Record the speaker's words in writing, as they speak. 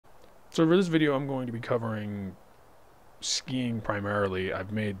So for this video, I'm going to be covering skiing primarily.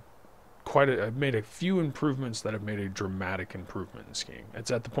 I've made a few improvements that have made a dramatic improvement in skiing.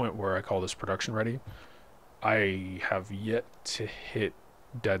 It's at the point where I call this production ready. I have yet to hit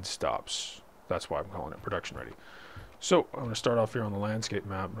dead stops. That's why I'm calling it production ready. So I'm going to start off here on the landscape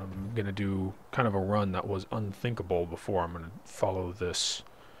map, and I'm going to do kind of a run that was unthinkable before. I'm going to follow this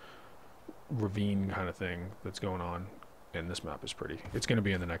ravine kind of thing that's going on, and this map is pretty. It's going to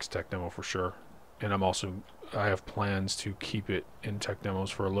be in the next tech demo for sure. And I have plans to keep it in tech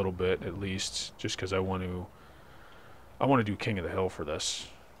demos for a little bit at least, just because I want to do King of the Hill for this.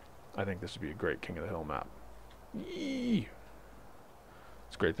 I think this would be a great King of the Hill map. Yee!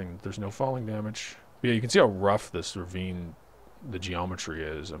 It's a great thing that there's no falling damage. But yeah, you can see how rough this ravine, the geometry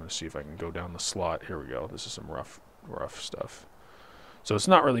is. I'm going to see if I can go down the slot. Here we go. This is some rough stuff. So it's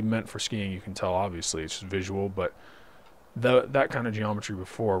not really meant for skiing, you can tell, obviously. It's just visual, but that kind of geometry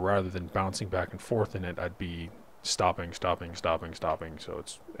before, rather than bouncing back and forth in it, I'd be stopping. So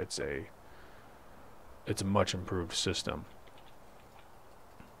it's a much improved system.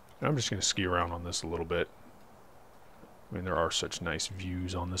 And I'm just going to ski around on this a little bit. I mean, there are such nice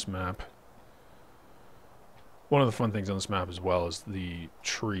views on this map. One of the fun things on this map as well is the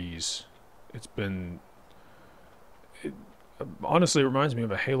trees. Honestly, it reminds me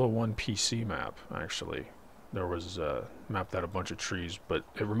of a Halo 1 PC map, actually. There was a map that had a bunch of trees, but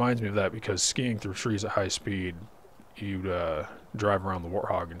it reminds me of that because skiing through trees at high speed, you'd drive around the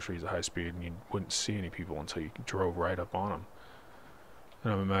Warthog in trees at high speed, and you wouldn't see any people until you drove right up on them.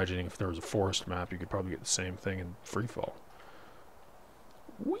 And I'm imagining if there was a forest map, you could probably get the same thing in freefall.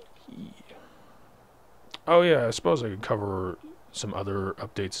 Whee! Oh yeah, I suppose I could cover some other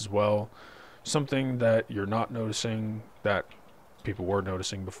updates as well. Something that you're not noticing that people were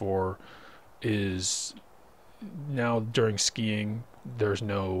noticing before is now during skiing, there's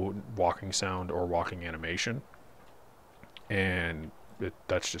no walking sound or walking animation. And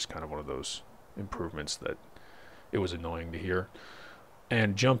that's just kind of one of those improvements that it was annoying to hear.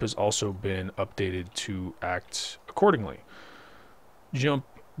 And jump has also been updated to act accordingly. Jump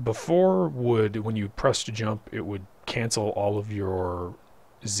before when you press to jump, it would cancel all of your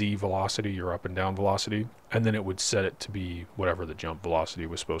Z velocity, your up and down velocity, and then it would set it to be whatever the jump velocity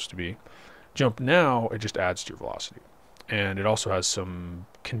was supposed to be. Jump now, it just adds to your velocity. And it also has some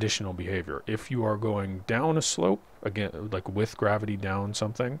conditional behavior. If you are going down a slope, again, like with gravity down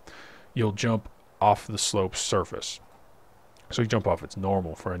something, you'll jump off the slope's surface. So you jump off its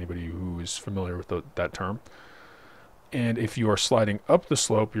normal for anybody who is familiar with that term. And if you are sliding up the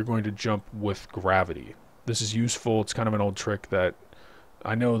slope, you're going to jump with gravity. This is useful. It's kind of an old trick that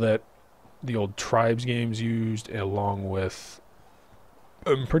I know that the old Tribes games used, along with,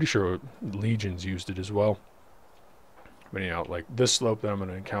 I'm pretty sure Legions used it as well. But anyhow, like this slope that I'm going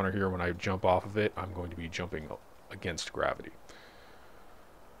to encounter here, when I jump off of it, I'm going to be jumping against gravity.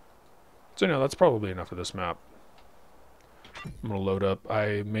 So now that's probably enough of this map. I'm going to load up.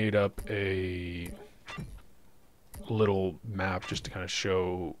 I made up a little map just to kind of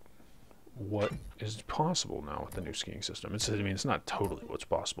show what is possible now with the new skiing system. It's not totally what's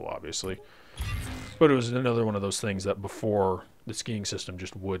possible, obviously, but it was another one of those things that before the skiing system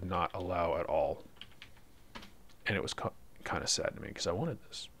just would not allow at all, and it was kind of sad to me because I wanted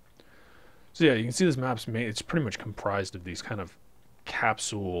this. So yeah, you can see this map's it's pretty much comprised of these kind of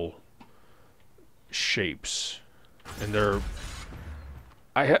capsule shapes, and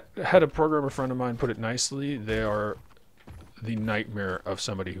I had a programmer friend of mine put it nicely. They are the nightmare of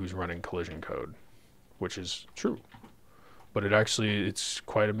somebody who's running collision code, which is true. But it's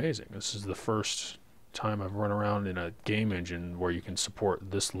quite amazing. This is the first time I've run around in a game engine where you can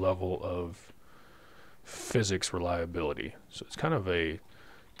support this level of physics reliability. So it's kind of a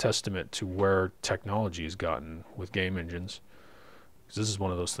testament to where technology has gotten with game engines. Because this is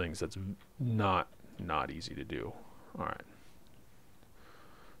one of those things that's not easy to do. All right.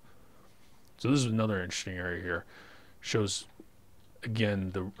 So this is another interesting area here. Shows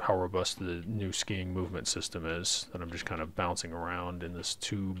again how robust the new skiing movement system is, that I'm just kind of bouncing around in this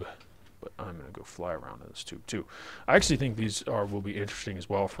tube, but I'm going to go fly around in this tube too. I actually think these will be interesting as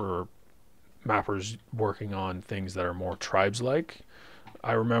well for mappers working on things that are more tribes-like.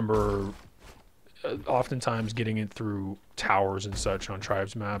 I remember oftentimes getting it through towers and such on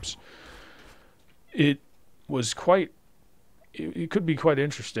tribes maps. It could be quite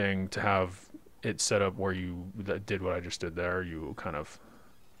interesting to have it set up where you did what I just did there. You kind of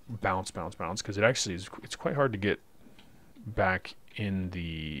bounce, because it's quite hard to get back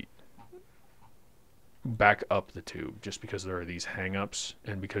up the tube, just because there are these hang-ups,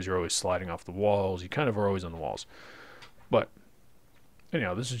 and because you're always sliding off the walls. You kind of are always on the walls. But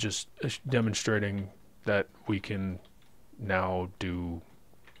anyhow, this is just demonstrating that we can now do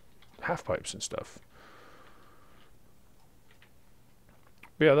half pipes and stuff.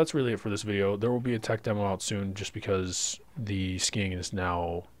 But yeah, that's really it for this video. There will be a tech demo out soon just because the skiing is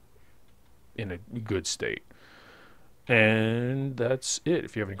now in a good state. And that's it.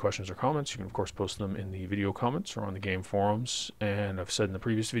 If you have any questions or comments, you can of course post them in the video comments or on the game forums. And I've said in the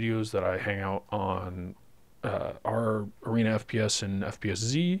previous videos that I hang out on our Arena FPS and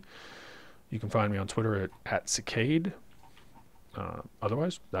FPSZ. You can find me on Twitter at Cicade.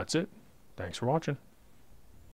 Otherwise, that's it. Thanks for watching.